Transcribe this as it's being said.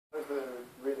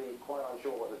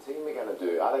team are going to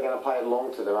do. Are they going to play it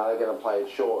long to them? Are they going to play it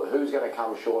short? Who's going to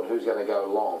come short? Who's going to go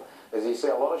long? As you see,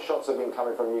 a lot of shots have been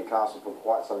coming from Newcastle from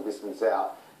quite some distance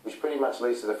out, which pretty much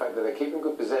leads to the fact that they're keeping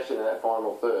good possession in that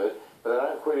final third, but they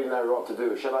don't really know what to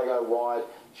do. Shall they go wide?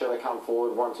 Shall they come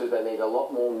forward? 1-2, they need a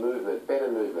lot more movement,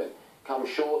 better movement. Come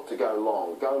short to go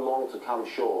long to come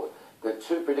short. They're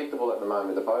too predictable at the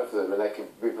moment, the both of them, and they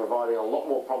could be providing a lot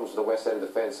more problems to the West End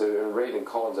defence, and Reid and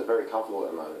Collins are very comfortable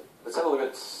at the moment. Let's have a look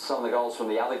at some of the goals from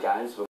the other games.